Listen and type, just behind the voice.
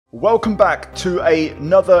Welcome back to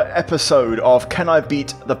another episode of Can I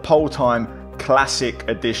Beat the Pole Time Classic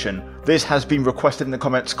Edition. This has been requested in the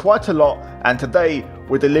comments quite a lot, and today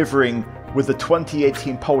we're delivering with the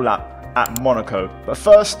 2018 pole lap at Monaco. But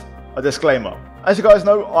first, a disclaimer. As you guys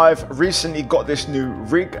know, I've recently got this new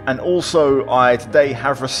rig, and also I today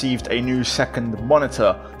have received a new second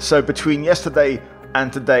monitor. So between yesterday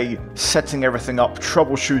and today, setting everything up,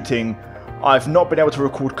 troubleshooting, I've not been able to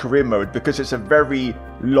record career mode because it's a very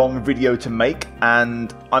long video to make,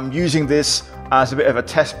 and I'm using this as a bit of a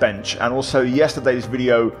test bench, and also yesterday's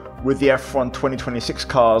video with the F1 2026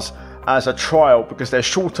 cars as a trial because they're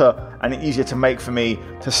shorter and easier to make for me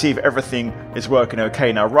to see if everything is working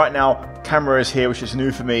okay. Now right now, camera is here, which is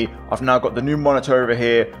new for me. I've now got the new monitor over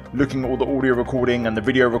here looking at all the audio recording and the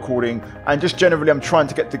video recording, and just generally I'm trying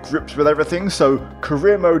to get to grips with everything. So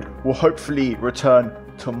career mode will hopefully return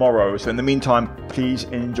tomorrow. So in the meantime, please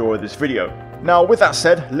enjoy this video. Now with that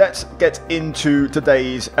said, let's get into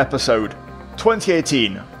today's episode.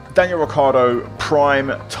 2018, Daniel Ricciardo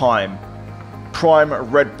prime time. Prime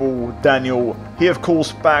Red Bull Daniel. He of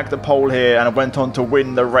course bagged the pole here and went on to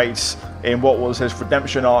win the race in what was his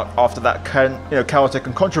redemption arc after that chaotic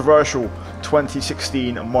and controversial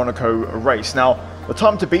 2016 Monaco race. Now the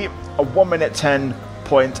time to beat, a 1 minute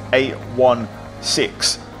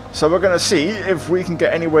 10.816. So we're going to see if we can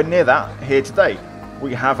get anywhere near that here today.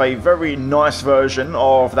 We have a very nice version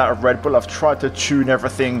of that Red Bull. I've tried to tune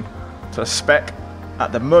everything to spec.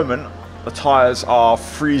 At the moment, the tyres are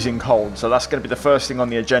freezing cold, so that's going to be the first thing on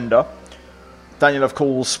the agenda. Daniel, of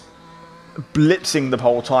course, blitzing the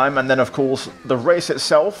pole time, and then, of course, the race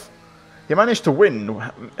itself. He managed to win,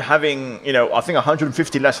 having, I think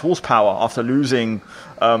 150 less horsepower after losing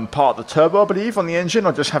part of the turbo, I believe, on the engine,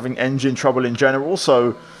 or just having engine trouble in general.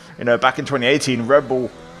 So, back in 2018, Red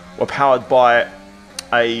Bull were powered by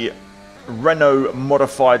a Renault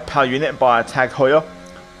modified power unit by Tag Heuer,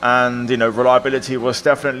 and, reliability was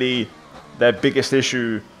definitely their biggest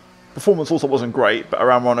issue. Performance also wasn't great, but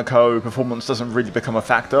around Monaco, performance doesn't really become a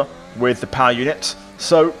factor with the power units.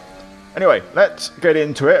 So, anyway, let's get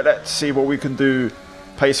into it. Let's see what we can do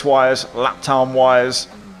pace-wise, lap time-wise,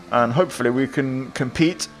 and hopefully we can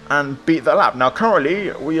compete and beat the lap. Now,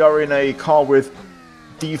 currently, we are in a car with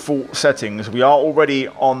default settings. We are already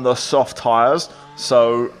on the soft tyres,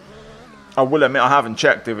 so I will admit I haven't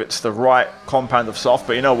checked if it's the right compound of soft,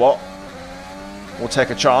 but you know what? We'll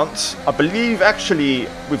take a chance. I believe, actually,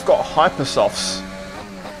 we've got hyper softs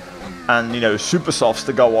and, super softs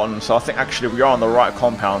to go on, so I think actually we are on the right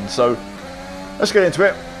compound. So let's get into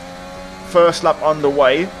it. First lap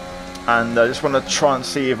underway, and I just want to try and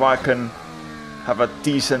see if I can have a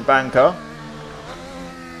decent banker.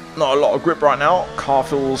 Not a lot of grip right now. Car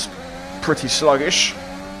feels pretty sluggish.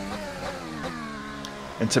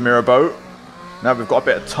 Into Mirabeau. Now we've got a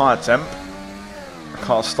bit of tyre temp. The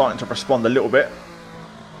car's starting to respond a little bit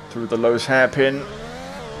through the Lowe's hairpin.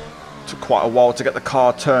 Took quite a while to get the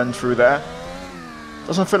car turned through there.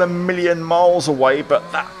 Doesn't feel a million miles away, but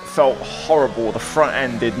that felt horrible. The front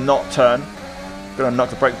end did not turn. Gonna knock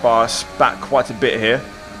the brake bias back quite a bit here.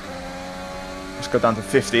 Let's go down to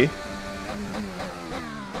 50.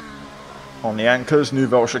 On the anchors,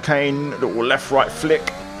 Nouvelle chicane, little left-right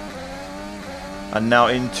flick. And now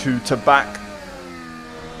into to back.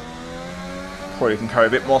 Probably can carry a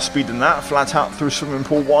bit more speed than that. Flat out through swimming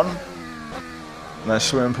pool 1. And then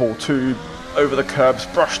swimming pool 2. Over the curbs,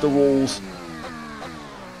 brush the walls.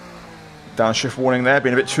 Downshift warning there,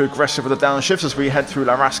 being a bit too aggressive with the downshifts as we head through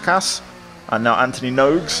La Rascasse. And now Anthony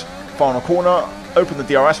Nogues, final corner. Open the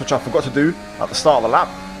DRS, which I forgot to do at the start of the lap.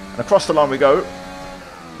 And across the line we go.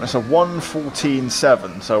 And it's a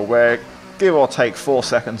 1:14.7. So we're give or take 4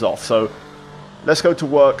 seconds off. So let's go to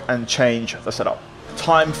work and change the setup.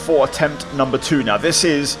 Time for attempt number 2. Now this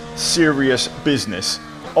is serious business.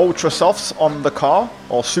 Ultra softs on the car,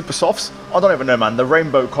 or super softs. I don't even know, man. The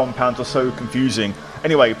rainbow compounds are so confusing.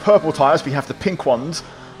 Anyway, purple tyres. We have the pink ones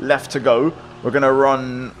left to go. We're going to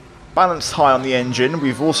run balanced high on the engine.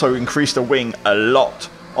 We've also increased the wing a lot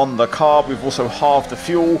on the car. We've also halved the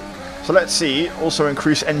fuel. So let's see. Also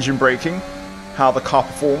increase engine braking. How the car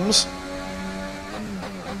performs.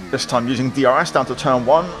 This time using DRS down to turn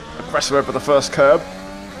 1. Aggressive over the first curb.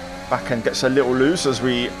 Back end gets a little loose as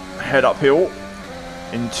we head uphill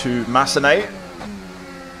into Massenet.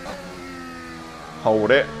 Hold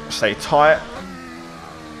it. Stay tight.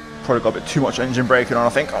 Probably got a bit too much engine braking on, I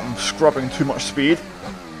think. I'm scrubbing too much speed.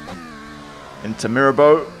 Into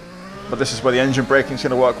Mirabeau. But this is where the engine braking is going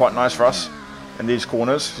to work quite nice for us in these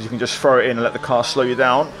corners. You can just throw it in and let the car slow you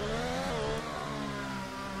down.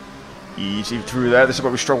 Easy through there. This is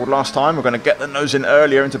where we struggled last time. We're going to get the nose in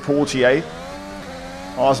earlier into Portier.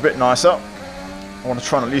 Ours a bit nicer. I want to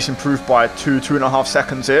try and at least improve by 2.5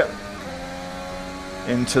 seconds here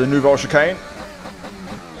into the Nouvelle chicane.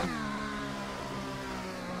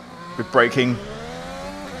 Good braking.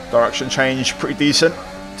 Direction change, pretty decent.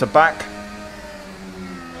 To back.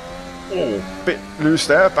 Oh, bit loose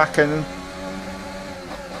there. Back end.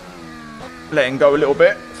 Letting go a little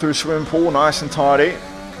bit through swimming pool, nice and tidy.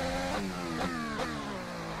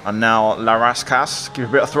 And now La Rascasse, give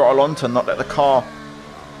a bit of throttle on to not let the car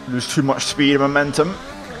lose too much speed and momentum.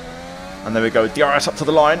 And there we go, DRS up to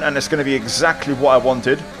the line, and it's going to be exactly what I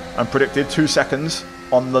wanted and predicted, 2 seconds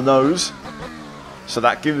on the nose. So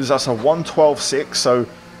that gives us a 1:12.6, so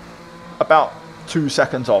about 2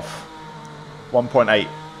 seconds off. 1.8.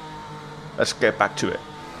 Let's get back to it.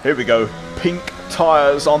 Here we go, pink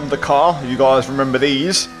tyres on the car. You guys remember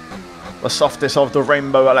these? The softest of the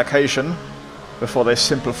rainbow allocation before they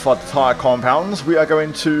simplified the tyre compounds. We are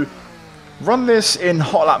going to run this in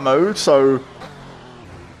hot lap mode, so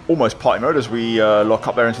almost party mode as we lock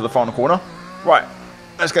up there into the final corner. Right,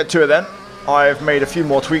 let's get to it then. I've made a few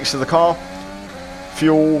more tweaks to the car.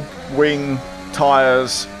 Fuel, wing,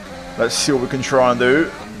 tyres. Let's see what we can try and do.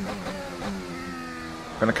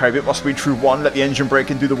 Going to carry a bit more speed through 1, let the engine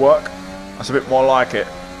brake and do the work. That's a bit more like it.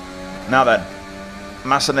 Now then,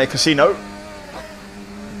 Massenet Casino.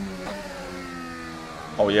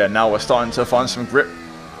 Oh yeah, now we're starting to find some grip.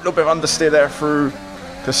 A little bit of understeer there through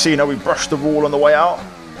Casino. We brushed the wall on the way out.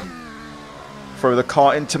 Throw the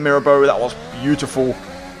car into Mirabeau. That was beautiful.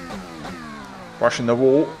 Brushing the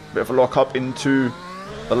wall. Bit of a lock up into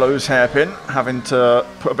the Lowe's hairpin. Having to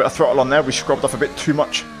put a bit of throttle on there. We scrubbed off a bit too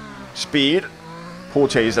much speed.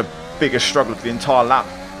 Portier is the biggest struggle for the entire lap.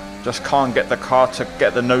 Just can't get the car to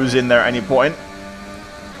get the nose in there at any point.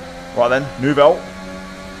 Right then, Nouvelle.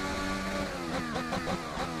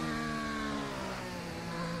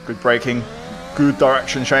 Good braking, good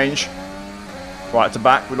direction change. Right to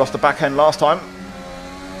back, we lost the back end last time.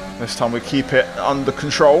 This time we keep it under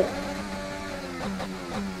control.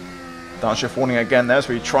 Downshift warning again there,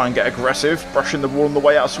 so we try and get aggressive. Brushing the wall on the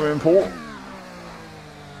way out of swimming pool.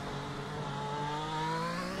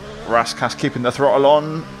 Rascasse keeping the throttle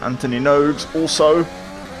on. Anthony Nogues also.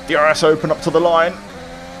 DRS open up to the line.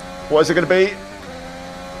 What is it going to be?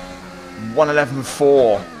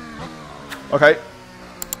 1:11.4. Okay.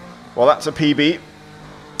 Well, that's a PB.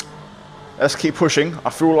 Let's keep pushing. I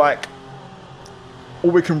feel like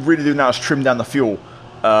all we can really do now is trim down the fuel.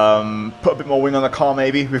 Put a bit more wing on the car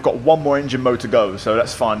maybe. We've got one more engine mode to go, so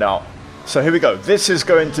let's find out. So here we go. This is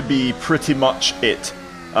going to be pretty much it.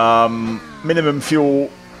 Minimum fuel.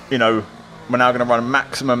 You know, we're now going to run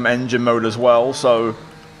maximum engine mode as well, so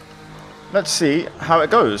let's see how it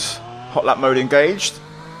goes. Hot lap mode engaged.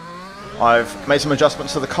 I've made some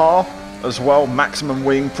adjustments to the car as well. Maximum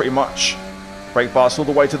wing pretty much. Brake bars all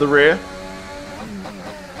the way to the rear.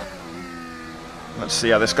 Let's see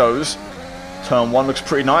how this goes. Turn 1 looks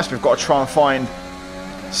pretty nice. We've got to try and find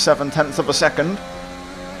 0.7 of a second.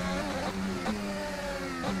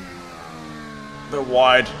 A bit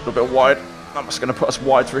wide, a little bit wide. That's going to put us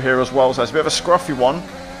wide through here as well, so it's a bit of a scruffy one.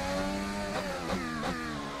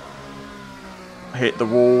 Hit the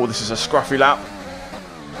wall, this is a scruffy lap.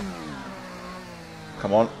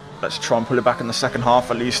 Come on, let's try and pull it back in the second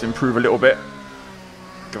half, at least improve a little bit.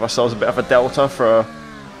 Give ourselves a bit of a delta for a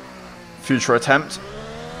future attempt.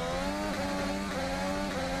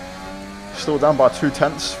 Still down by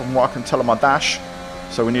 0.2 from what I can tell on my dash,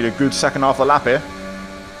 so we need a good second half of the lap here.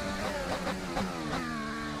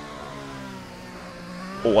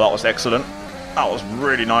 Oh, that was excellent. That was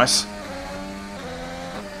really nice.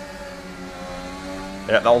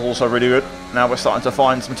 Yeah, that was also really good. Now we're starting to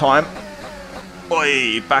find some time.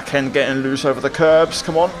 Oi, back end getting loose over the curbs.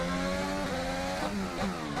 Come on.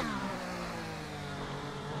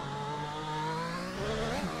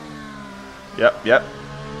 Yep.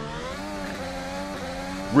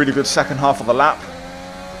 Really good second half of the lap.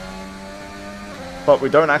 But we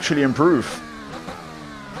don't actually improve.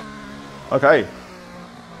 Okay.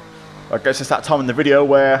 I guess it's that time in the video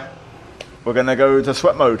where we're going to go into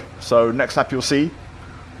sweat mode. So next lap you'll see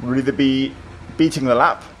we'll either be beating the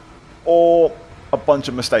lap or a bunch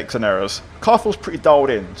of mistakes and errors. Car feels pretty dialed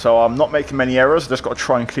in, so I'm not making many errors. Just got to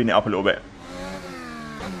try and clean it up a little bit.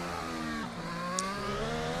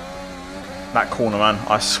 That corner, man,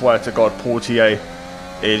 I swear to God, Portier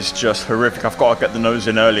is just horrific. I've got to get the nose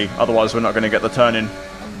in early, otherwise we're not going to get the turn in.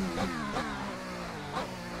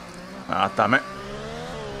 Ah, damn it.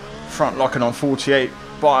 Front locking on 48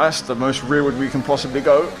 bias, the most rearward we can possibly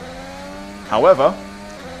go. However,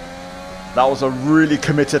 that was a really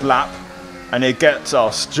committed lap, and it gets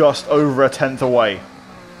us just over 1/10 away.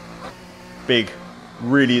 Big.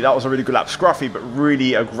 Really, that was a really good lap. Scruffy, but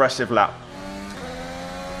really aggressive lap.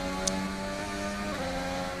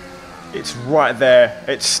 It's right there.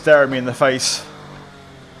 It's staring me in the face.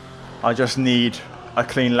 I just need a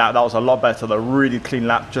clean lap. That was a lot better. A really clean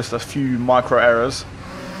lap. Just a few micro errors.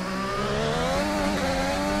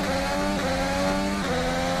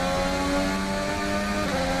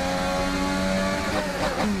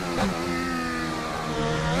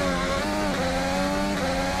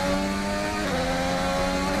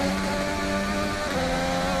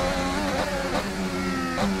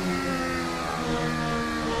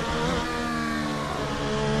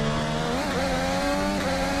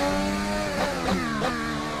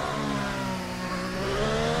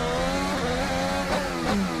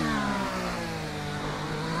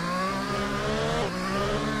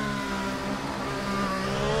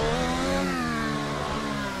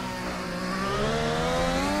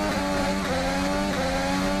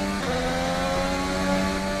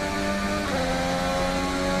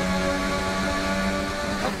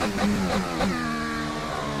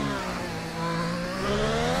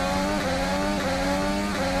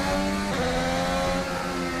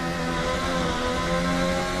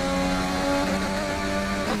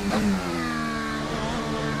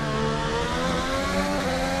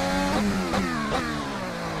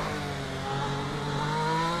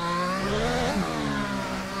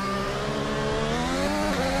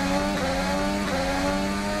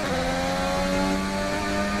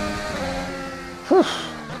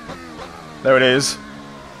 There it is.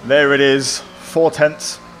 There it is.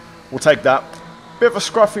 4/10. We'll take that. Bit of a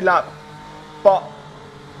scruffy lap, but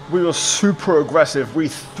we were super aggressive. We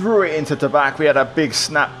threw it into the back. We had a big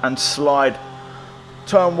snap and slide.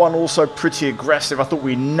 Turn 1 also pretty aggressive. I thought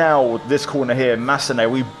we nailed this corner here. Massenet,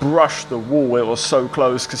 we brushed the wall. It was so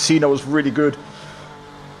close. Casino was really good.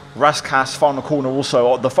 Raskas, final corner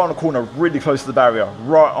also. The final corner really close to the barrier.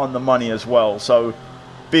 Right on the money as well. So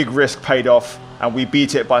big risk paid off. And we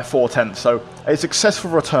beat it by 4/10. So a successful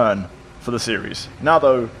return for the series. Now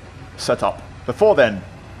though, set up. Before then,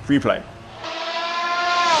 replay.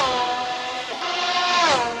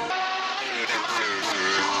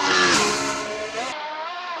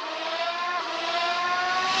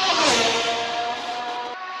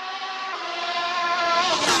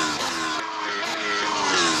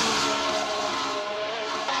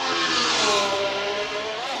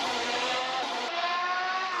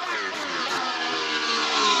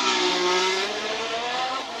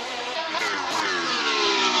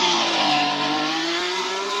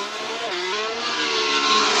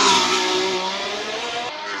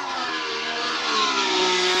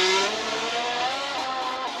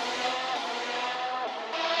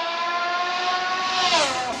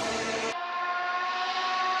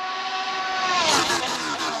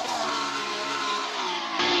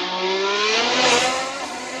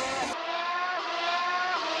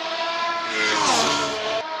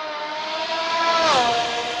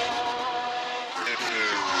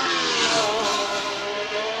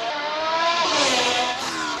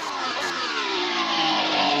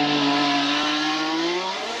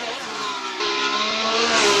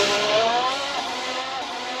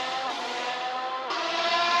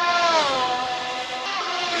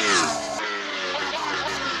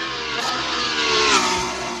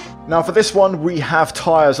 Now for this one we have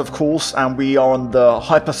tyres of course, and we are on the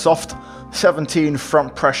Hyper Soft, 17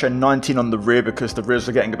 front pressure, 19 on the rear because the rears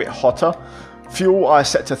are getting a bit hotter. Fuel I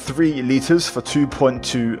set to 3 litres for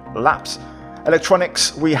 2.2 laps.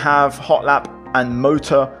 Electronics we have hot lap and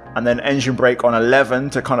motor, and then engine brake on 11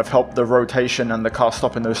 to kind of help the rotation and the car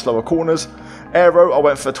stop in those slower corners. Aero I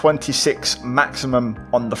went for 26 maximum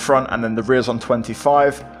on the front, and then the rears on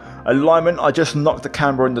 25. Alignment I just knocked the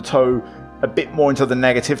camber in the toe a bit more into the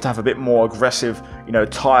negative to have a bit more aggressive, you know,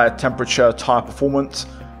 tyre temperature, tyre performance.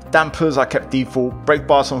 Dampers I kept default, brake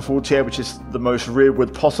bars on 40, which is the most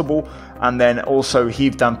rearward possible, and then also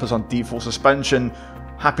heave dampers on default. Suspension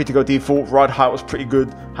happy to go default. Ride height was pretty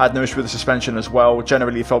good, had no issue with the suspension as well,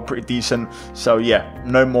 generally felt pretty decent. So yeah,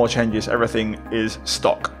 no more changes, everything is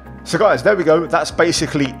stock. So guys, there we go, that's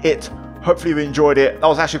basically it. Hopefully you enjoyed it. That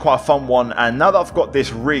was actually quite a fun one, and now that I've got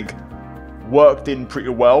this rig worked in pretty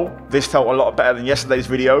well, this felt a lot better than yesterday's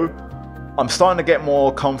video. I'm starting to get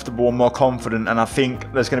more comfortable and more confident, and I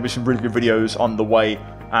think there's going to be some really good videos on the way,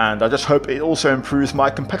 and I just hope it also improves my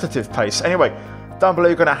competitive pace. Anyway, down below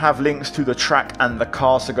you're going to have links to the track and the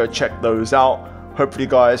car, so go check those out. Hopefully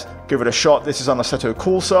guys, give it a shot. This is on Assetto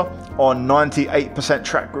Corsa on 98%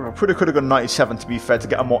 track grip. I probably could have gone 97 to be fair to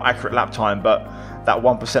get a more accurate lap time, but that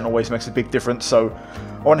 1% always makes a big difference. So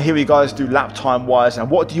I want to hear you guys do lap time wise,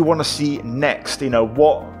 and what do you want to see next? You know,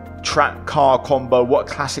 what track car combo, what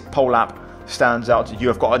classic pole lap stands out to you.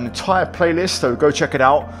 I've got an entire playlist, so go check it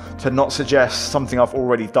out, to not suggest something I've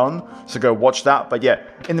already done, so go watch that. But yeah,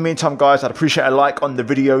 in the meantime guys, I'd appreciate a like on the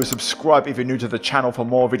video, subscribe if you're new to the channel for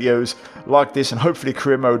more videos like this, and hopefully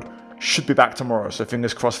career mode should be back tomorrow, so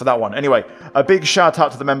fingers crossed for that one. Anyway, a big shout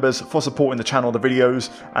out to the members for supporting the channel, the videos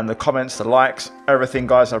and the comments, the likes, everything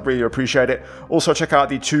guys, I really appreciate it. Also check out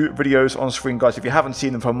the 2 videos on screen guys if you haven't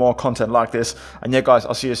seen them for more content like this. And yeah guys,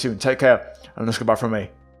 I'll see you soon, take care, and let's goodbye from me.